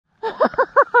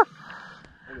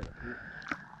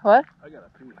What? I gotta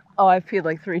pee. Oh, I've peed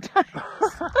like 3 times.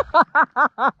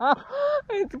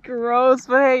 It's gross,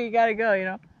 but hey, you gotta go, you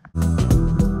know?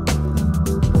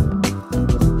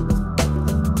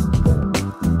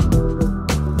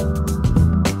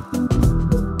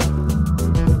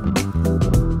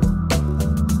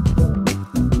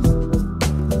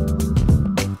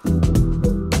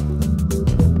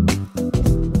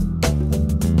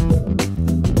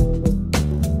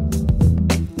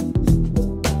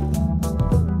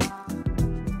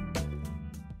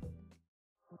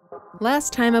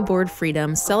 Last time aboard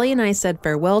Freedom, Sully and I said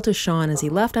farewell to Sean as he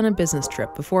left on a business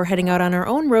trip before heading out on our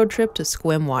own road trip to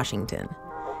Sequim, Washington.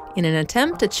 In an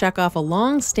attempt to check off a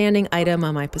long-standing item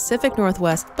on my Pacific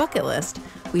Northwest bucket list,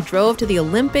 we drove to the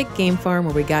Olympic Game Farm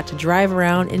where we got to drive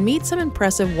around and meet some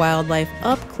impressive wildlife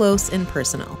up close and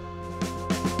personal.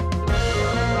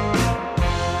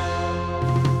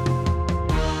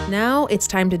 Now it's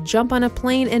time to jump on a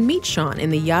plane and meet Sean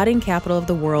in the yachting capital of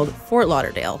the world, Fort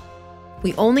Lauderdale.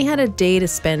 We only had a day to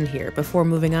spend here before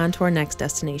moving on to our next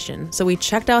destination, so we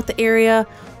checked out the area,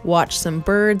 watched some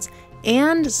birds,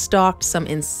 and stalked some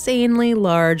insanely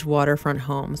large waterfront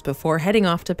homes before heading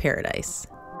off to paradise.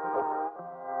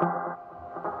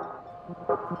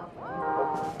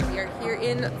 We are here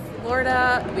in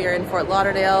Florida. We are in Fort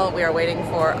Lauderdale. We are waiting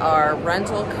for our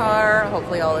rental car.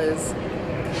 Hopefully all is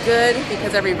good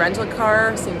because every rental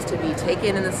car seems to be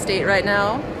taken in the state right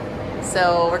now.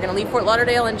 So we're gonna leave Fort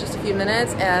Lauderdale in just a few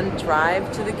minutes and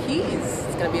drive to the Keys.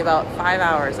 It's gonna be about 5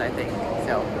 hours, I think.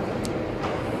 So.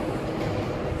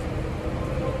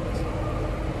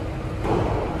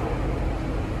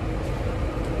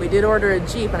 We did order a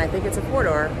Jeep and I think it's a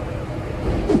 4-door.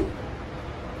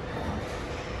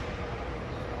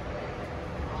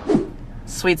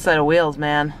 Sweet set of wheels,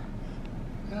 man.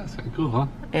 Yeah, it's kinda cool, huh?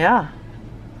 Yeah.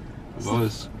 I've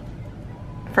always...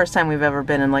 First time we've ever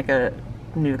been in like a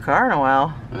new car in a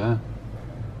while. Yeah.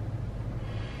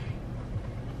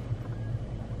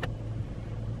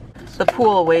 The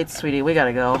pool awaits, sweetie. We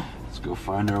gotta go. Let's go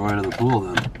find our way to the pool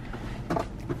then.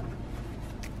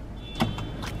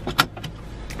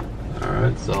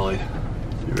 Alright, Sully.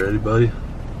 You ready, buddy?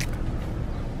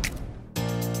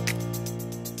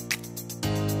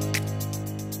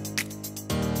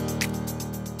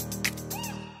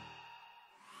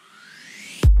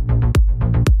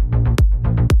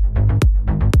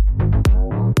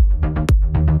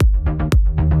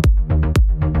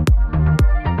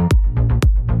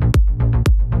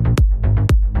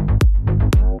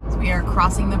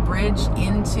 Crossing the bridge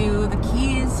into the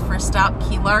Keys for stop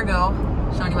Key Largo.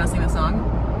 Sean, you want to sing the song?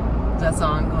 Is that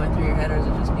song going through your head or is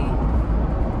it just me?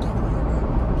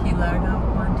 Key Largo,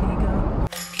 Montego.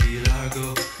 Key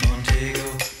Largo, Montego,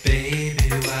 baby,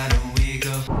 why don't we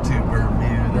go to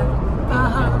Bermuda?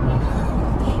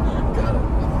 Got it.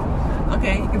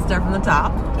 Okay, you can start from the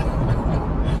top.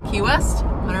 Key West,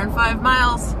 105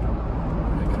 miles.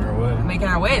 Making our way. Making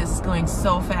our way. This is going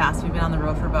so fast. We've been on the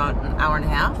road for about an hour and a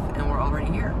half and we're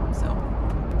already here. So,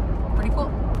 pretty cool.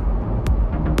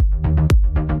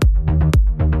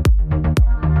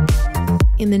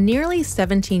 In the nearly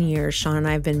 17 years Sean and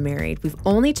I have been married, we've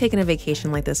only taken a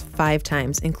vacation like this 5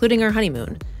 times, including our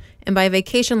honeymoon. And by a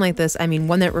vacation like this, I mean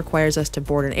one that requires us to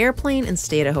board an airplane and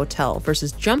stay at a hotel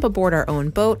versus jump aboard our own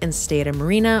boat and stay at a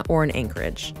marina or an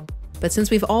anchorage. But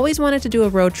since we've always wanted to do a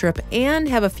road trip and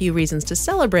have a few reasons to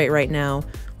celebrate right now,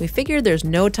 we figured there's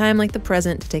no time like the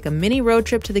present to take a mini road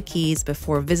trip to the Keys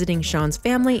before visiting Sean's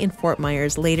family in Fort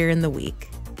Myers later in the week.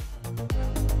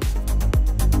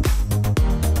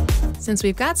 Since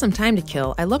we've got some time to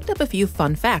kill, I looked up a few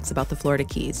fun facts about the Florida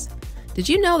Keys. Did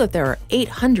you know that there are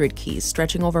 800 keys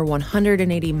stretching over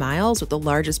 180 miles, with the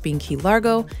largest being Key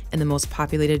Largo and the most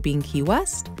populated being Key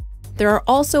West? There are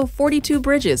also 42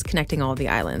 bridges connecting all of the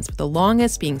islands, with the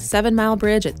longest being 7 Mile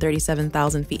Bridge at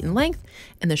 37,000 feet in length,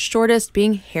 and the shortest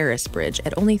being Harris Bridge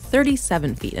at only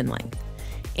 37 feet in length.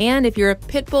 And if you're a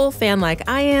Pitbull fan like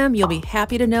I am, you'll be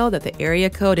happy to know that the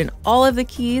area code in all of the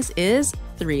Keys is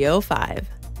 305.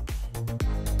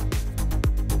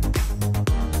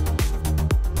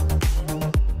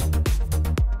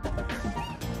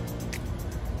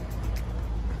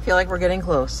 I feel like we're getting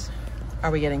close. Are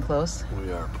we getting close?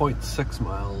 We are 0.6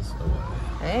 miles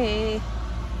away. Hey.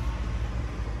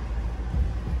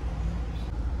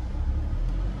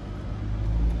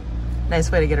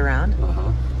 Nice way to get around.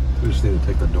 Uh-huh. We just need to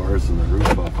take the doors and the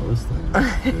roof off of this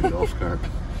thing. The golf cart.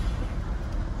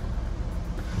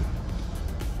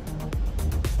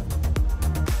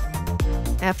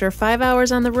 After 5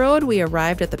 hours on the road, we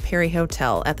arrived at the Perry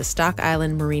Hotel at the Stock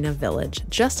Island Marina Village,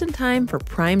 just in time for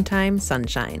primetime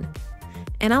sunshine.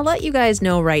 And I'll let you guys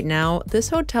know right now, this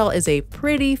hotel is a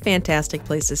pretty fantastic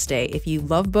place to stay if you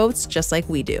love boats just like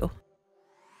we do.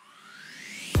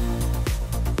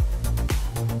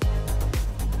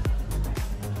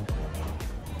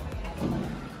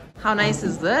 How nice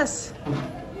is this?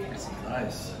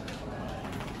 Nice.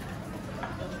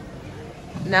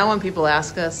 Now when people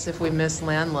ask us if we miss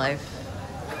land life,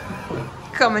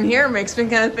 coming here makes me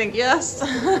kind of think yes.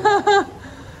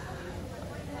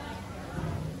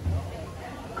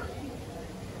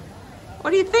 What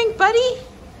do you think, buddy?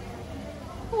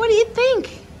 What do you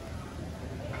think?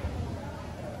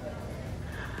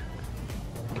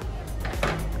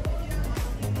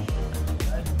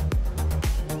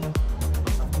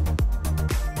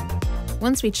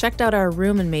 Once we checked out our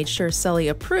room and made sure Sully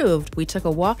approved, we took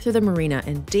a walk through the marina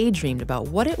and daydreamed about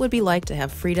what it would be like to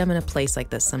have freedom in a place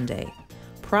like this someday.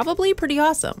 Probably pretty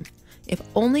awesome. If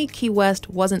only Key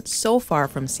West wasn't so far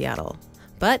from Seattle.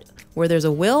 But where there's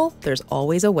a will, there's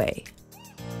always a way.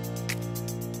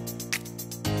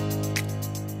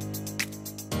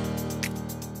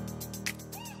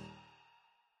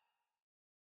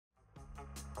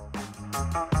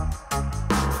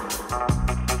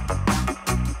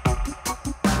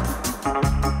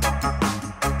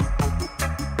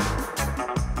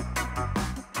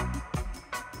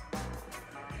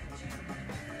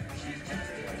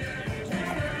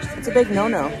 It's a big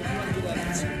no-no.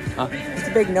 Huh? It's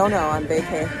a big no-no on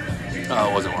vacay. Oh,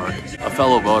 it wasn't working. A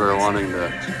fellow boater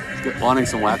wanting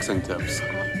some waxing tips.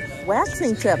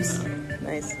 Waxing tips.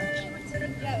 Nice.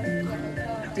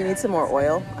 Do you need some more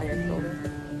oil on your shoulder?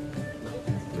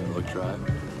 Did it look dry?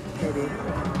 Maybe.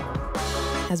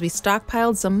 As we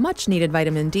stockpiled some much-needed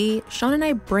vitamin D, Sean and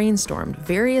I brainstormed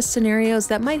various scenarios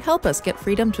that might help us get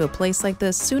freedom to a place like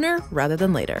this sooner rather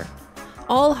than later.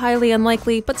 All highly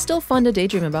unlikely, but still fun to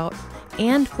daydream about.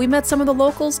 And we met some of the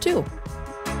locals too.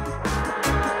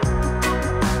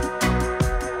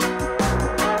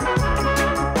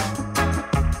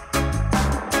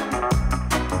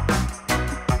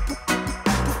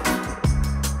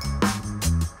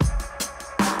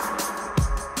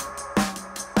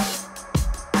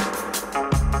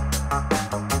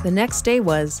 The next day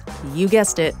was, you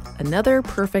guessed it, another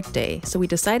perfect day, so we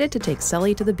decided to take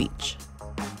Sully to the beach.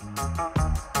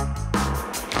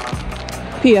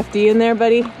 PFD in there,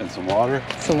 buddy? And some water.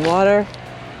 Some water.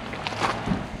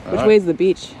 Which right. way's the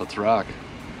beach? Let's rock.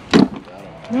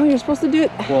 No, you're supposed to do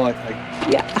it. Well,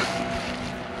 Yeah.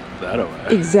 that away.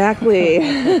 Exactly.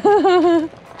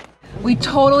 We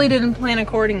totally didn't plan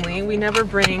accordingly. We never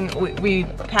we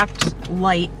packed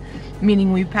light,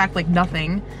 meaning we packed like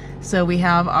nothing. So we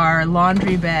have our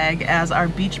laundry bag as our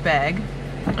beach bag.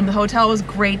 And the hotel was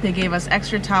great. They gave us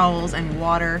extra towels and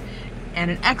water and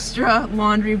an extra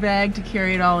laundry bag to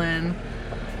carry it all in.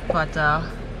 But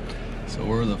So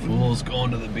we're the fools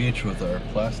going to the beach with our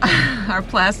plastic our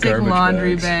plastic garbage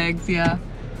laundry bags. bags, yeah.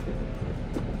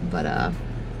 But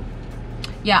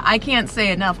yeah, I can't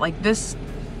say enough. Like this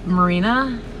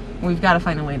marina, we've got to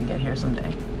find a way to get here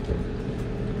someday.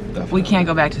 Definitely. We can't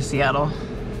go back to Seattle.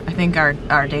 I think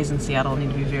our days in Seattle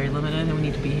need to be very limited and we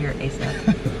need to be here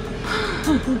ASAP.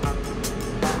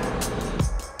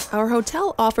 Our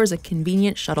hotel offers a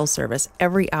convenient shuttle service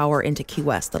every hour into Key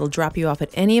West that'll drop you off at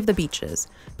any of the beaches.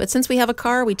 But since we have a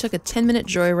car, we took a 10-minute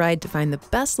joyride to find the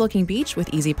best looking beach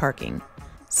with easy parking.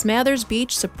 Smathers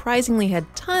Beach surprisingly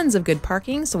had tons of good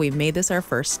parking, so we made this our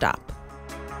first stop.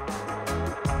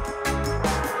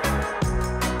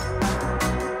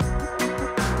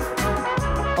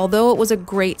 Although it was a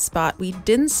great spot, we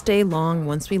didn't stay long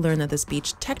once we learned that this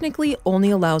beach technically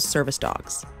only allows service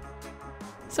dogs.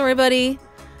 Sorry, buddy.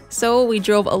 So we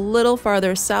drove a little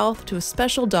farther south to a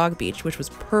special dog beach, which was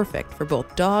perfect for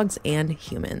both dogs and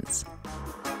humans.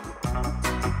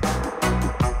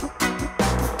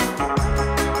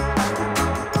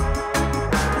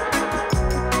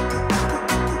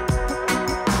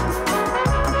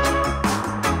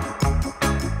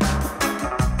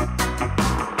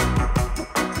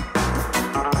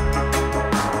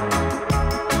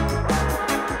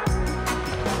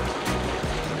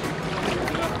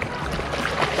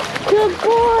 Good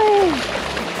boy!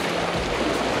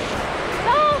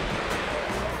 Oh!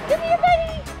 Come here,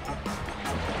 buddy!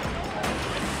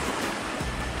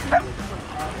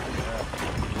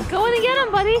 Go in and get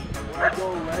him, buddy!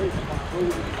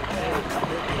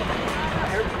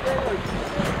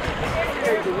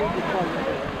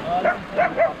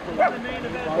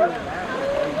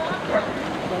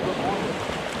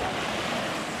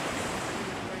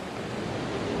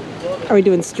 Are we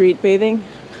doing street bathing?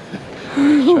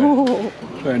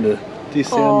 Trying to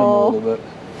desand them a little bit.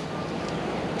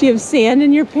 Do you have sand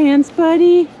in your pants,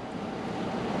 buddy?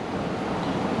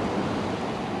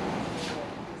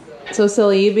 So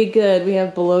Sully, you be good. We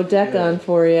have below deck on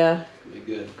for you. Be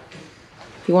good.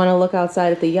 If you want to look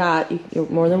outside at the yacht, you're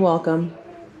more than welcome.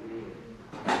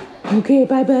 Okay,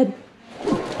 bye, bud.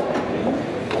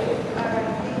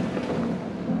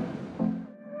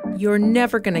 You're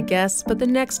never gonna guess, but the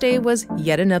next day was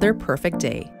yet another perfect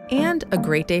day, and a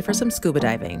great day for some scuba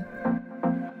diving.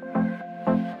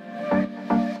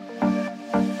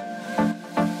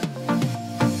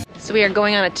 So we are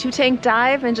going on a 2-tank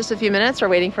dive in just a few minutes. We're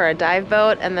waiting for our dive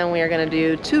boat, and then we are gonna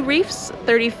do 2 reefs,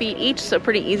 30 feet each, so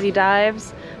pretty easy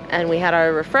dives. And we had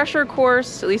our refresher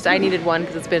course, at least I needed one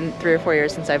because it's been 3 or 4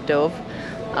 years since I've dove.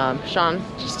 Sean,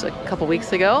 just a couple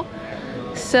weeks ago.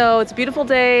 So it's a beautiful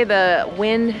day, the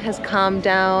wind has calmed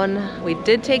down. We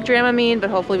did take Dramamine, but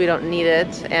hopefully we don't need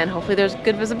it, and hopefully there's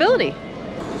good visibility.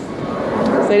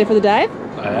 Excited for the dive?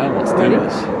 I am, let's do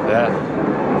this. Yeah.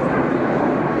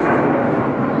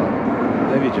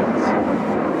 Davy Jones.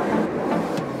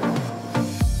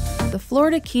 The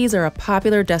Florida Keys are a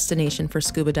popular destination for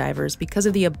scuba divers because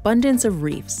of the abundance of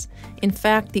reefs. In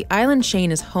fact, the island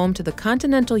chain is home to the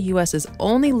continental U.S.'s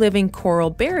only living coral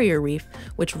barrier reef,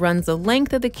 which runs the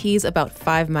length of the Keys about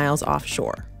 5 miles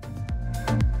offshore.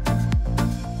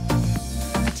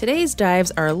 Today's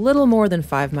dives are a little more than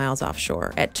 5 miles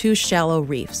offshore at 2 shallow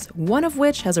reefs, one of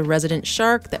which has a resident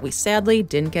shark that we sadly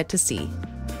didn't get to see.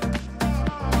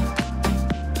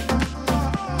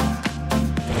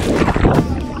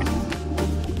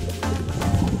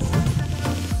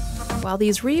 While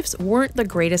these reefs weren't the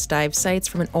greatest dive sites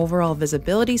from an overall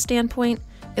visibility standpoint,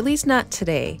 at least not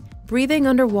today, breathing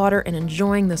underwater and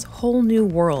enjoying this whole new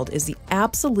world is the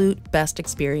absolute best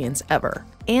experience ever,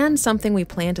 and something we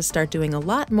plan to start doing a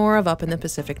lot more of up in the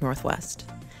Pacific Northwest.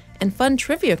 And fun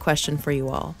trivia question for you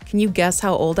all. Can you guess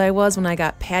how old I was when I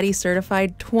got PADI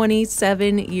certified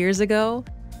 27 years ago?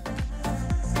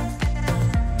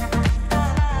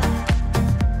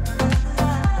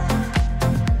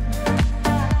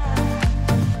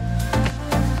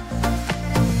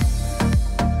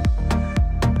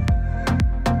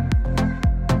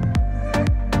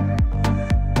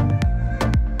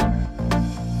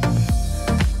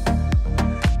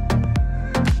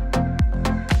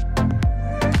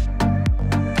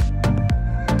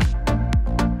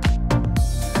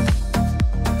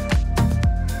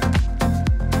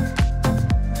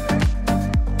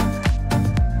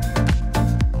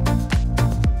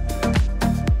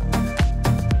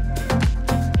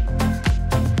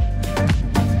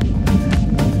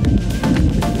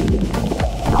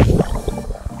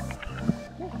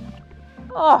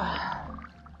 Oh,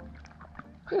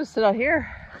 I'm gonna sit out here.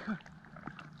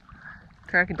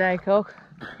 Crack a Diet Coke.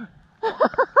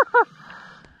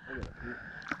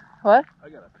 What? I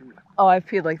gotta pee. Oh, I've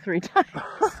peed like 3 times.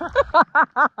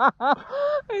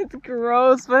 It's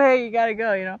gross, but hey, you gotta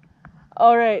go, you know?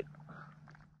 All right.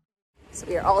 So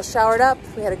we are all showered up.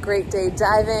 We had a great day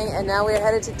diving, and now we are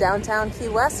headed to downtown Key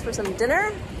West for some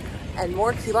dinner and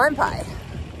more key lime pie.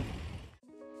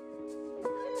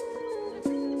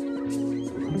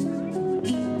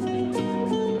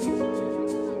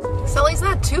 Sully's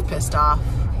not too pissed off.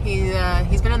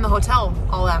 He's been in the hotel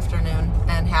all afternoon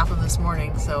and half of this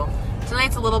morning, so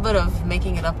tonight's a little bit of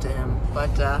making it up to him.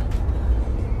 But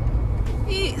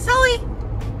Sully,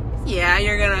 yeah,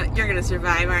 you're gonna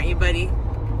survive, aren't you, buddy?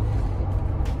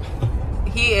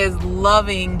 He is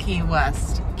loving Key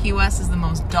West. Key West is the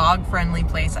most dog-friendly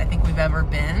place I think we've ever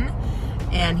been,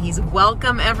 and he's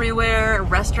welcome everywhere.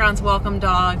 Restaurants welcome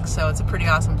dogs, so it's a pretty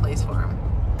awesome place for him.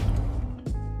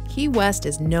 Key West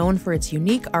is known for its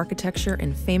unique architecture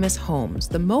and famous homes,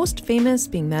 the most famous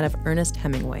being that of Ernest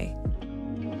Hemingway.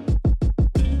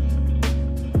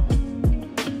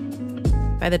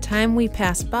 By the time we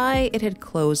passed by, it had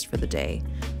closed for the day,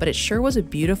 but it sure was a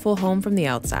beautiful home from the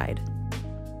outside.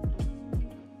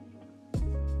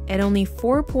 At only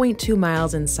 4.2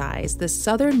 miles in size, the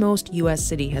southernmost U.S.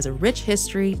 city has a rich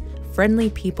history, friendly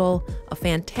people, a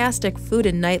fantastic food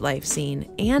and nightlife scene,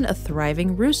 and a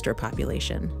thriving rooster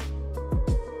population.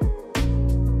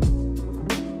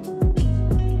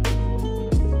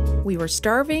 We were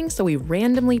starving, so we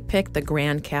randomly picked the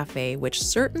Grand Cafe, which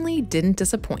certainly didn't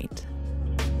disappoint.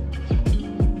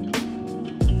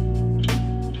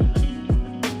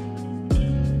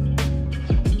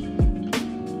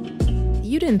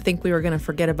 You didn't think we were going to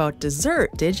forget about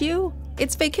dessert, did you?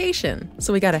 It's vacation,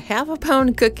 so we got a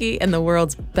half-a-pound cookie and the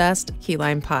world's best key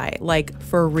lime pie. Like,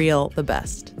 for real, the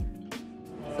best.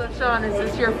 So Sean, is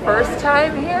this your first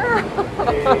time here?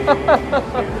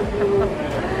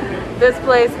 This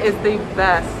place is the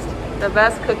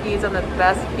best cookies and the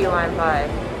best key lime pie.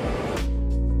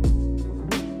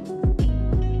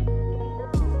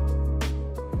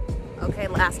 Okay,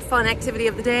 last fun activity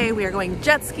of the day. We are going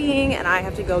jet skiing and I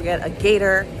have to go get a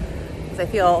gator because I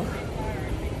feel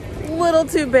a little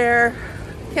too bare.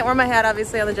 Can't wear my hat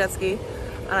obviously on the jet ski.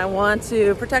 And I want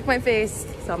to protect my face.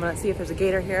 So I'm gonna see if there's a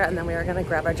gator here and then we are gonna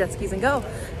grab our jet skis and go.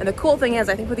 And the cool thing is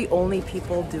I think we're the only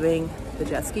people doing the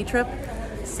jet ski trip.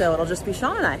 So it'll just be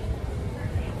Sean and I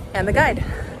and the guide.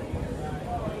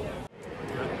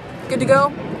 Good to go?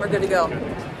 We're good to go.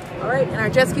 All right, and our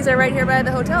jet skis are right here by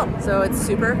the hotel. So it's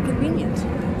super convenient.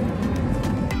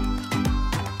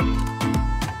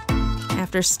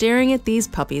 After staring at these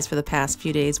puppies for the past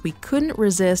few days, we couldn't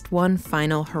resist one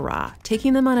final hurrah,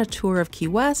 taking them on a tour of Key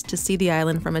West to see the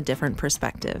island from a different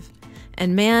perspective.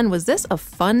 And man, was this a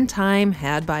fun time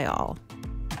had by all.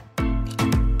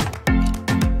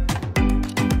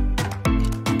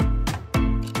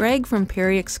 Greg from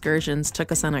Perry Excursions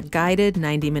took us on a guided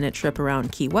 90-minute trip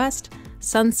around Key West,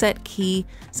 Sunset Key,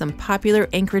 some popular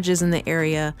anchorages in the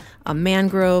area, a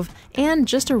mangrove, and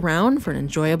just around for an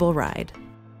enjoyable ride.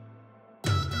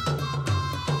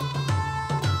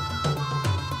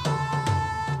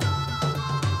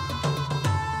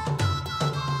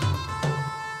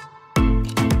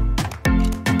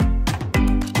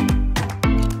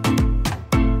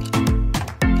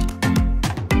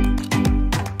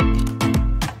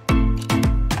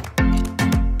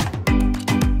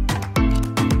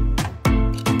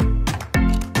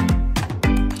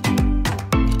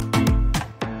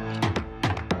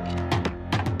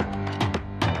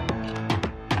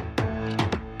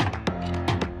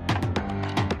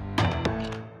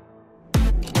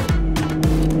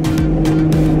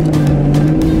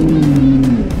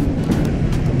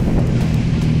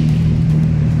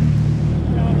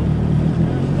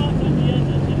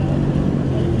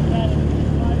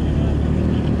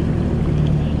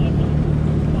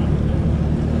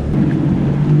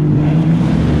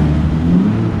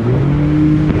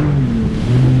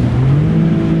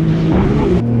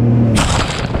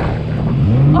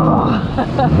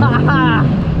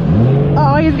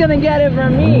 Oh, he's gonna get it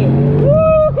from me.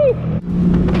 Woo!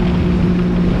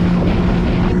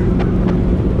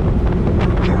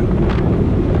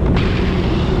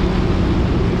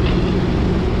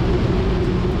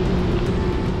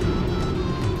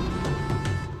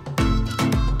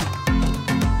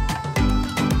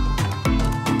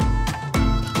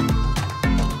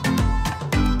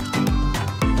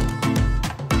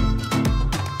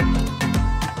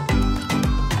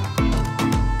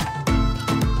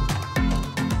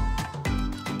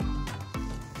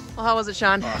 Well, how was it,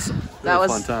 Sean? Awesome. That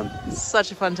was a fun time.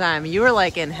 such a fun time. You were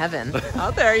like in heaven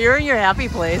out there. You're in your happy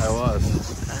place. I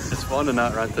was. It's fun to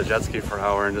not rent the jet ski for an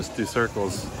hour and just do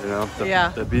circles, you know?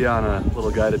 Yeah. To be on a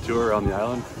little guided tour around the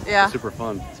island. Yeah. Super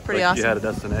fun. It's pretty like awesome. You had a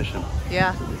destination.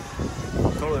 Yeah.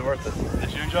 Totally worth it.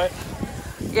 Did you enjoy it?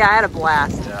 Yeah, I had a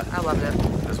blast. Yeah. I loved it.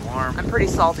 It was warm. I'm pretty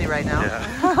salty right now.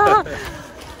 Yeah.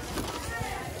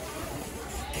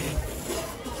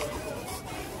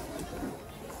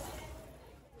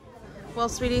 Well,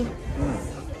 sweetie,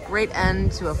 great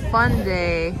end to a fun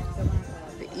day,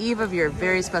 the eve of your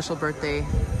very special birthday.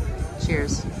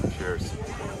 Cheers. Cheers.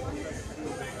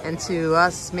 And to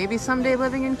us, maybe someday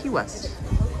living in Key West.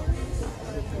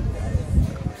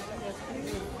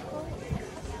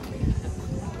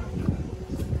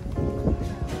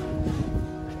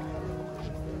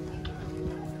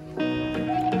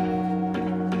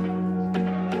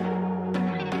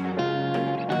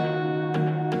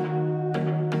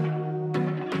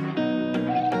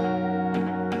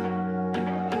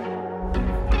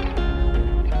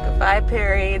 Goodbye,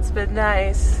 Perry. It's been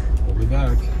nice. We'll be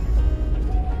back.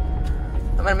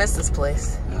 I'm gonna miss this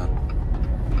place. Yeah.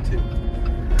 Me too.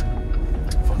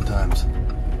 Fun times.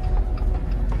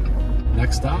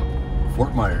 Next stop,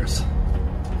 Fort Myers.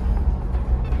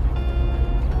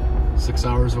 6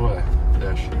 hours away.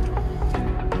 Ish.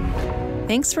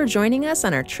 Thanks for joining us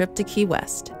on our trip to Key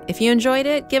West. If you enjoyed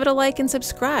it, give it a like and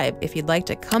subscribe if you'd like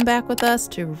to come back with us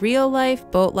to real life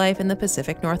boat life in the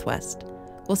Pacific Northwest.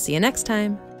 We'll see you next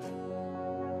time.